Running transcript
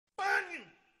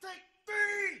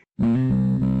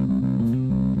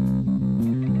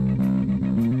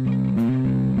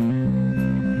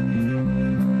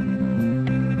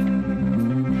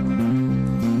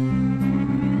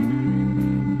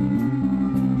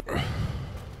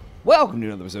Welcome to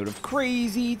another episode of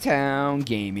Crazy Town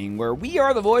Gaming, where we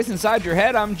are the voice inside your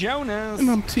head. I'm Jonas. And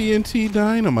I'm TNT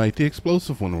Dinomight, the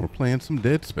explosive one. We're playing some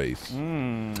Dead Space.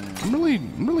 I'm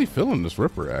really feeling this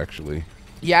Ripper, actually.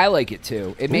 Yeah, I like it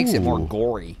too. It makes it more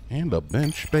gory. And a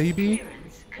bench, baby.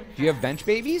 Do you have bench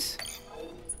babies?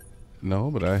 No,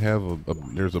 but I have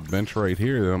there's a bench right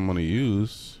here that I'm going to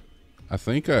use. I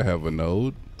think I have a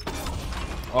node.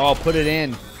 Oh, put it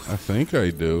in. I think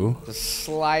I do. Just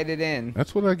slide it in.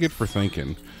 That's what I get for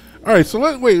thinking. All right, so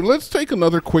let's take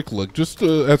another quick look. Just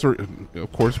as a,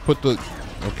 of course, put the.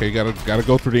 Okay, gotta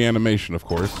go through the animation, of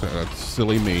course. That's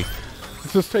silly me.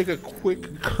 Let's just take a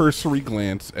quick cursory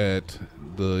glance at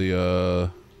the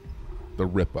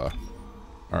Ripper.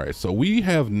 All right, so we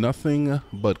have nothing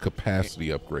but capacity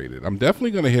upgraded. I'm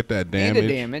definitely gonna hit that damage.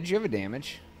 And a damage. You have a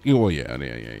damage. Yeah, well,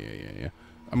 yeah.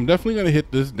 I'm definitely gonna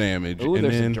hit this damage. Ooh,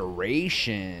 there's a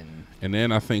duration. And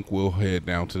then I think we'll head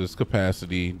down to this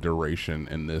capacity, duration,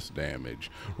 and this damage.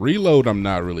 Reload, I'm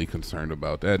not really concerned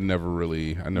about. That I never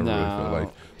really felt like.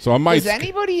 So I might. Does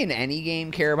anybody in any game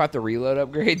care about the reload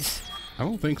upgrades? I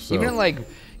don't think so.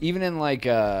 Even in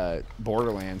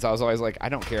Borderlands, I was always like, I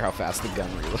don't care how fast the gun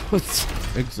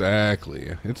reloads.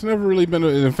 Exactly. It's never really been.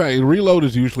 In fact, reload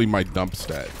is usually my dump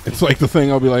stat. It's like the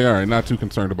thing I'll be like, all right, not too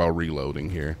concerned about reloading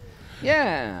here.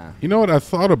 Yeah. You know what? I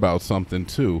thought about something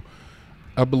too.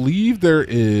 I believe there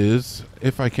is,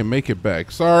 if I can make it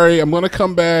back. Sorry, I'm going to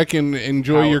come back and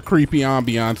enjoy your creepy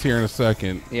ambiance here in a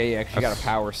second. Yeah, 'cause you got a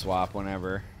power swap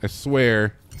whenever. I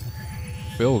swear.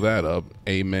 Fill that up.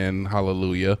 Amen.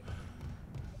 Hallelujah.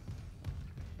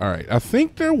 All right. I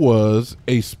think there was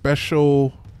a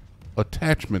special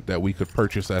attachment that we could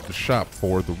purchase at the shop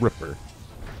for the Ripper.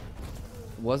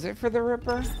 Was it for the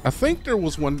Ripper? I think there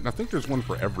was one. I think there's one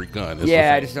for every gun.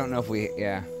 Yeah, I just don't know if we.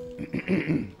 Yeah.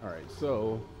 All right,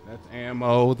 so that's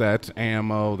ammo. That's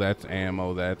ammo. That's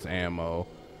ammo. That's ammo.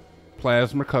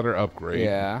 Plasma cutter upgrade.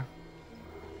 Yeah.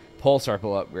 Pulse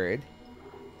rifle upgrade.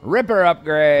 Ripper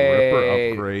upgrade.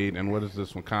 Ripper upgrade. And what is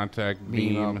this one? Contact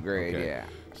beam upgrade. Okay. Yeah.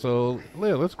 So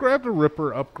let's grab the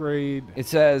Ripper upgrade. It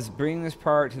says bring this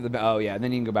part to the. Oh yeah, and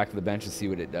then you can go back to the bench and see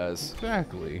what it does.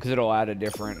 Exactly. Because it'll add a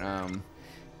different.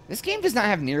 This game does not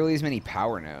have nearly as many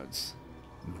power nodes.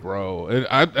 Bro,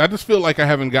 I just feel like I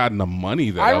haven't gotten the money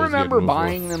that I remember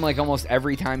buying them like almost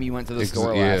every time you went to the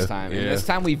store last time. And this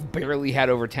time we've barely had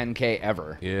over 10K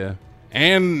ever. Yeah.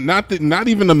 And not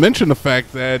even to mention the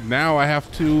fact that now I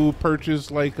have to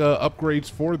purchase like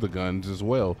upgrades for the guns as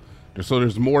well. So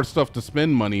there's more stuff to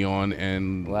spend money on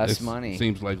and less money.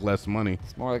 Seems like less money.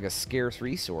 It's more like a scarce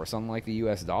resource, unlike the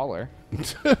US dollar.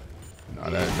 No,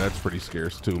 that's pretty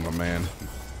scarce too, my man.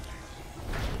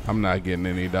 I'm not getting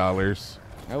any dollars.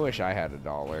 I wish I had a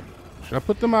dollar. Should I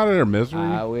put them out of their misery?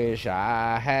 I wish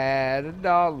I had a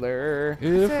dollar.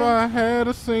 If I had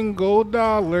a single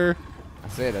dollar. I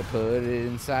said I put it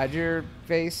inside your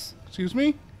face. Excuse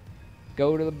me?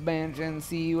 Go to the bench and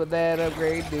see what that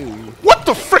upgrade do. What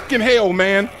the frickin' hell,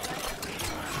 man?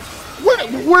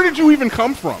 Where did you even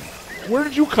come from? Where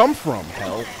did you come from?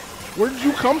 Help. Where did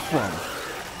you come from?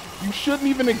 You shouldn't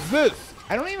even exist.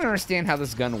 I don't even understand how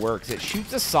this gun works. It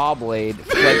shoots a saw blade like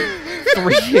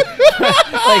 3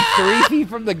 feet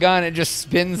from the gun. It just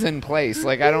spins in place.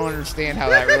 Like, I don't understand how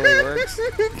that really works.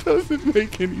 It doesn't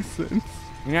make any sense.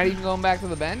 You're not even going back to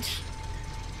the bench?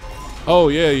 Oh,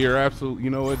 yeah, you're absolutely... You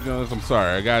know what, Jonas? I'm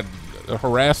sorry. I got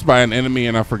harassed by an enemy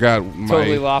and I forgot my...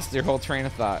 Totally lost your whole train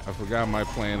of thought. I forgot my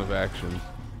plan of action.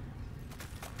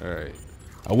 All right.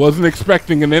 I wasn't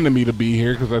expecting an enemy to be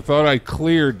here because I thought I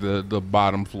cleared the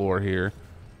bottom floor here.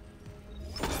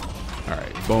 All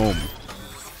right, boom.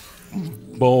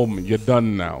 Boom, you're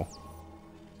done now.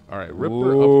 All right,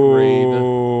 Ripper upgrade.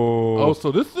 Oh,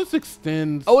 so this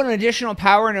extends. Oh, an additional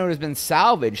power node has been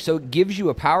salvaged, so it gives you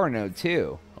a power node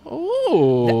too.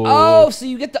 Oh. So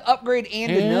you get the upgrade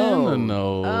and a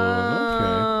node.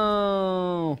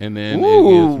 Okay. And then Ooh,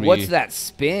 it gives me what's that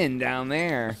spin down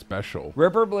there? Special.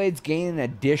 Ripper blades gain an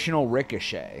additional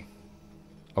ricochet.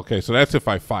 Okay, so that's if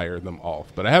I fire them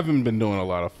off. But I haven't been doing a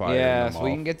lot of firing them off. Yeah, so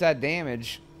we can get that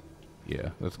damage.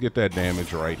 Yeah, let's get that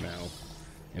damage right now.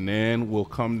 And then we'll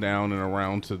come down and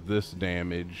around to this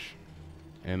damage.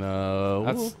 And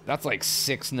that's like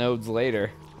 6 nodes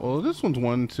later. Well, this one's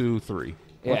 1, 2, 3.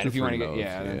 Yeah, if you want to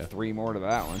get then 3 more to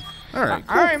that one. All right,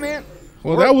 cool. All right, man.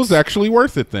 Well, that was actually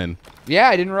worth it then. Yeah,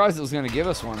 I didn't realize it was going to give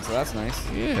us one, so that's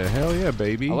nice. Yeah, hell yeah,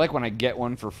 baby. I like when I get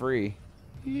one for free.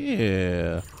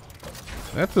 Yeah.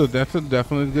 That's a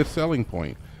definitely good selling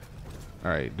point. All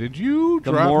right, did you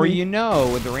drop me? The more you know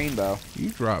with the rainbow. You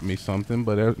dropped me something,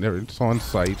 but it's on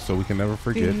site, so we can never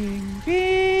forget. Bing,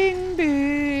 bing,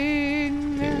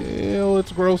 bing. Ew,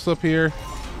 it's gross up here.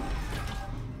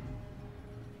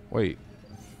 Wait.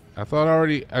 I thought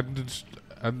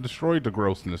I destroyed the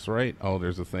grossness, right? Oh,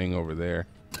 there's a thing over there.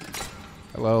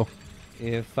 Hello.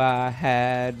 If I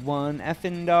had one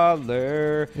effing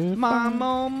dollar, Mom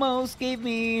almost gave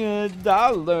me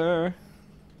 $1.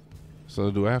 So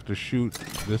do I have to shoot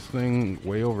this thing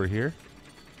way over here?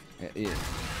 Yeah.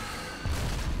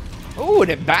 Oh, and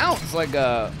it bounced like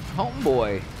a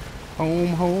homeboy.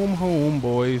 Home,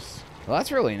 boys. Well,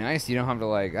 that's really nice. You don't have to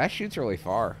like. That shoots really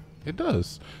far. It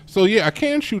does. So yeah, I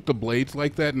can shoot the blades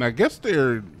like that, and I guess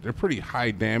they're pretty high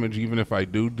damage, even if I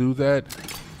do that.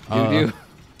 You do.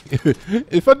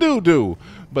 If I do,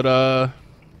 but I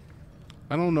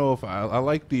don't know if I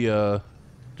like the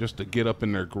just to get up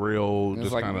in their grill,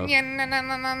 just like, kind of. yeah,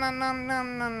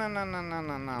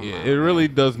 Yeah, it really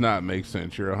does not make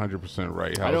sense. You're 100%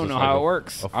 right. I don't know how it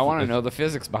works. I want to know the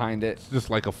physics behind it. It's just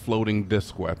like a floating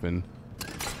disc weapon.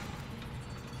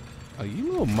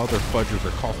 You little mother fudgers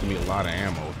are costing me a lot of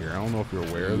ammo here. I don't know if you're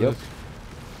aware of this.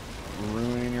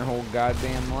 Ruining your whole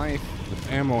goddamn life. This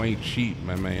ammo ain't cheap,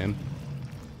 my man.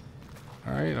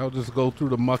 Alright, I'll just go through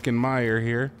the muck and mire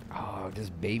here. Oh,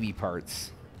 just baby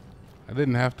parts. I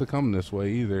didn't have to come this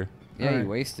way either. Yeah, you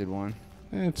wasted one.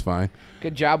 It's fine.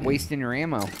 Good job wasting your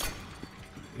ammo.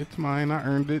 It's mine. I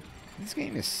earned it. This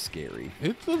game is scary.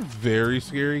 It's a very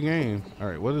scary game.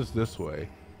 Alright, what is this way?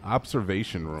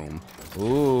 Observation room.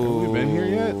 Ooh. Have we been here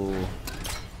yet?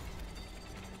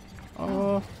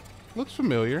 Looks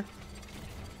familiar.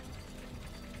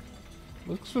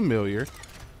 Looks familiar.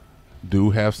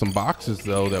 Do have some boxes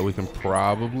though that we can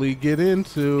probably get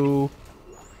into.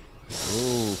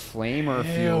 Ooh, flamer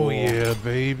Hell fuel. yeah,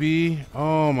 baby.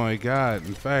 Oh my god.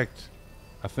 In fact,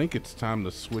 I think it's time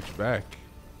to switch back.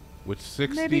 With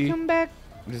 60. Maybe come back.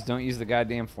 Just don't use the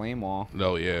goddamn flame wall.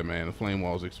 Oh yeah, man. The flame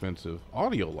wall is expensive.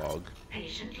 Audio log.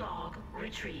 Patient log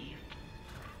retrieved.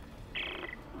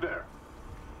 There.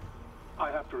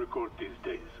 I have to record these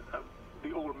days.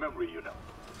 The old memory, you know.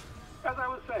 As I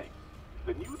was saying,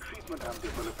 the new treatment I'm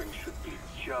developing should be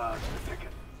just the ticket.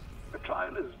 The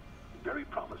trial is very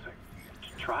promising.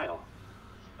 Trial?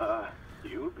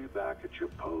 You'll be back at your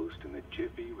post in a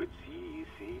jiffy with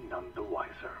CEC none the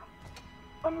wiser.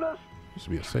 Unless Used to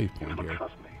be a safe you point don't here.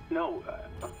 trust me. No,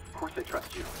 of course I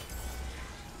trust you.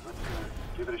 Let's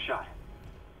give it a shot.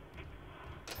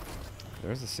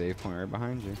 There's a save point right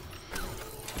behind you.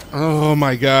 Oh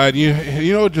my god. You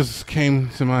know what just came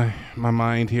to my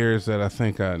mind here is that I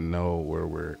think I know where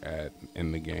we're at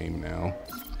in the game now.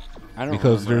 I don't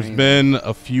Because remember there's been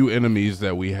a few enemies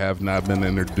that we have not been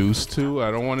introduced to.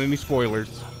 I don't want any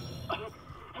spoilers.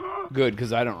 Good,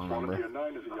 because I don't remember. Volunteer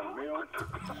 9 is a young male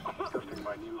testing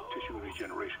my new tissue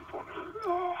regeneration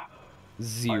formula.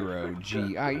 Zero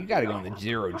G. Ah, you gotta go in the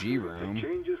zero G The room.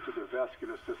 changes to the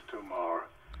vascular system are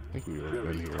I think we've very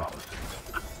been here. promising.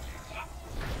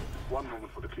 One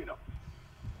moment for the cleanup.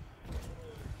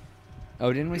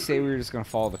 Oh, didn't we say we were just gonna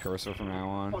follow the cursor from now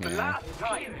on? For the Yeah. last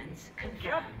time, Clearance confirmed.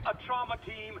 get a trauma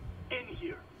team in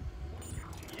here.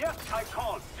 Yes, I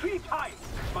called 3 times.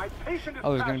 My patient is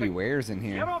Oh, there's gonna be passing. wares in Get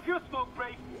here. off your smoke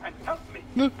break and help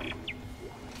me.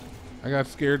 I got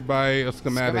scared by a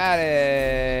schematic.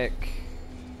 Schematic.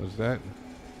 What's that?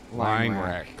 Line Line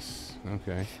rack. racks.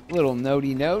 Okay. Little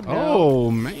notey note.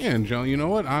 Oh man, Joan. You know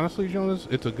what? Honestly, Jonas,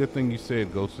 it's a good thing you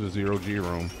said go to the zero G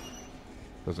room,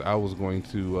 because I was going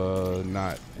to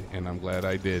not, and I'm glad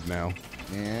I did now.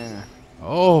 Yeah.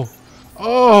 Oh,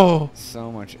 oh,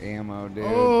 So much ammo, dude.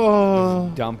 oh,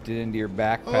 Just dumped it into your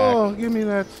backpack. oh! Give me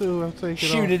that too. I'll take it.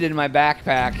 Shoot off. it in my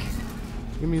backpack.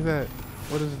 Give me that.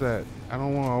 What is that? I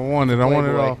don't want. I want it. I want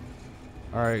it Playboy. all.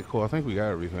 All right, cool. I think we got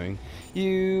everything.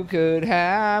 You could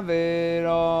have it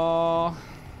all.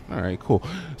 All right, cool.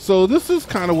 So this is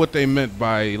kind of what they meant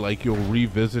by like you'll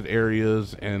revisit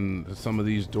areas, and some of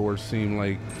these doors seem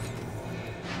like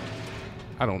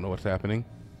I don't know what's happening.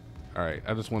 All right,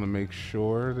 I just want to make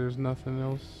sure there's nothing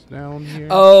else down here.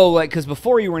 Oh, like because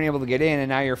before you weren't able to get in, and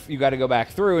now you got to go back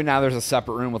through, and now there's a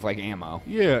separate room with like ammo.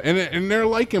 Yeah, and they're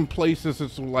like in places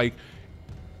it's like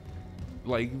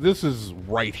this is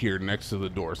right here next to the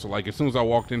door. So like as soon as I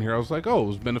walked in here, I was like, oh, it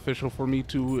was beneficial for me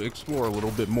to explore a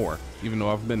little bit more, even though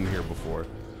I've been here before.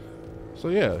 So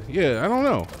yeah, I don't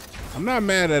know. I'm not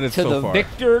mad at it To so the far.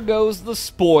 victor goes the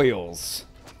spoils.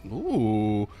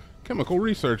 Ooh, chemical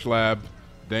research lab.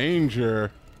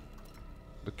 Danger.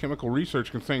 The chemical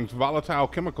research contains volatile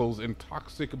chemicals and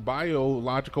toxic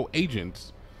biological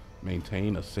agents.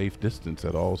 Maintain a safe distance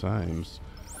at all times.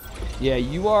 Yeah,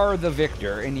 you are the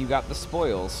victor, and you got the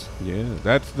spoils. Yeah,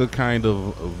 that's the kind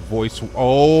of voice.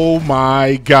 Oh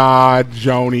my God,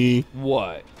 Joni.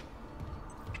 What?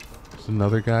 It's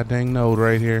another goddamn node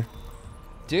right here.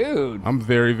 Dude. I'm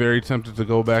very, very tempted to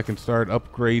go back and start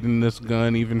upgrading this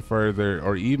gun even further,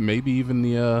 or maybe even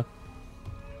the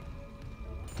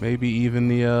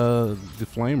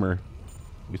flamer.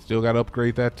 We still got to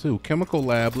upgrade that too. Chemical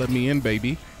lab, let me in,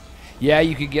 baby. Yeah,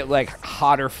 you could get like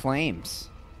hotter flames.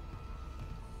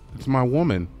 It's my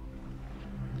woman.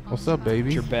 What's up,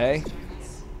 baby? Your bae.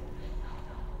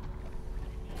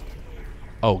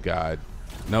 Oh God.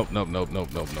 Nope.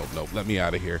 Let me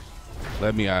out of here.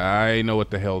 Let me. I know what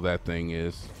the hell that thing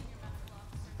is.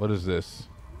 What is this?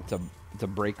 It's a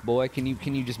break boy. Can you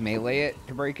just melee it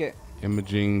to break it?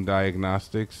 Imaging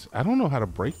diagnostics. I don't know how to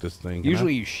break this thing.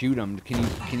 Usually you shoot them.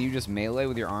 Can you just melee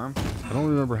with your arm? I don't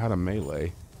remember how to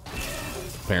melee.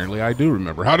 Apparently, I do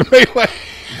remember how to melee.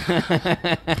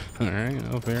 All right.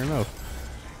 Oh, fair enough.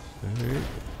 All right.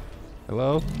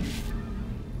 Hello.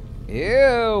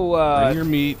 Ew. Bring your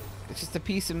meat. It's just a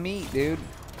piece of meat, dude.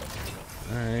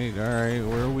 All right.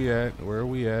 Where are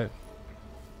we at?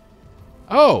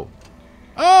 Oh.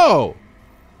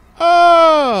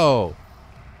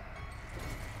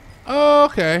 Oh,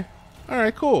 okay. All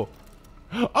right, cool.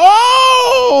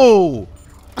 Oh!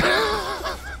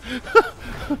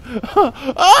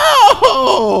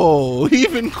 Oh!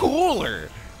 Even cooler.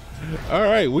 All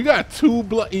right, we got 2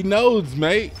 bloody nodes,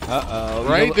 mate. Uh-oh.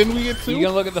 Right? Didn't we get 2? You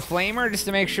gonna look at the flamer just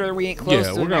to make sure we ain't close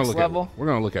to the next level? We're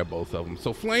gonna look at both of them.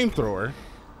 So flamethrower.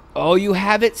 Oh, you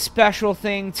have its special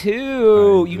thing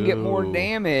too. I You can get more do.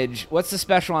 damage. What's the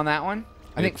special on that one?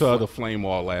 I think the flame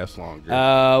wall lasts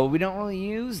longer. we don't really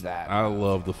use that. I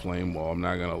love the flame wall, I'm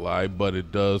not gonna lie, but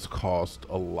it does cost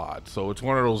a lot. So it's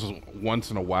one of those once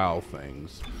in a while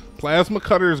things. Plasma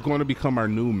cutter is going to become our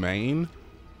new main.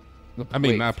 I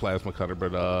mean, Wait. not plasma cutter,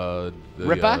 but the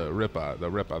Ripper? The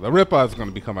Ripper is going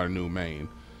to become our new main.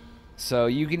 So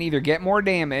you can either get more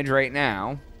damage right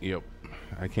now, Yep,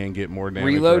 I can't get more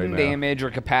damage. reload right and now. damage, or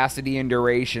capacity and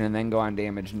duration, and then go on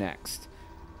damage next.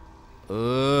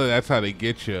 That's how they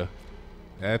get you.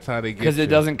 That's how they get you. Because it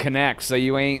doesn't connect, so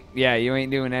you ain't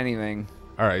doing anything.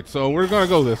 All right, so we're gonna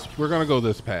go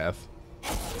this path,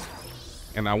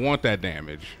 and I want that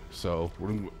damage. So,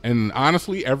 and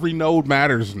honestly, every node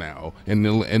matters now. In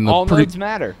the All nodes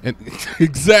matter. And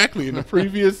exactly. In the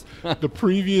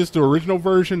original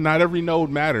version, not every node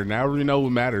mattered. Now every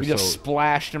node matters. We just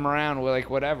splashed them around with like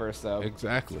whatever. So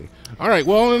exactly. All right.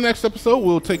 Well, in the next episode,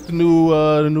 we'll take the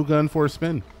new gun for a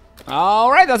spin. all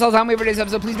right, that's all the time we have for today's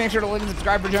episode. Please make sure to like and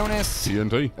subscribe for Jonas.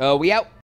 TNT. We out.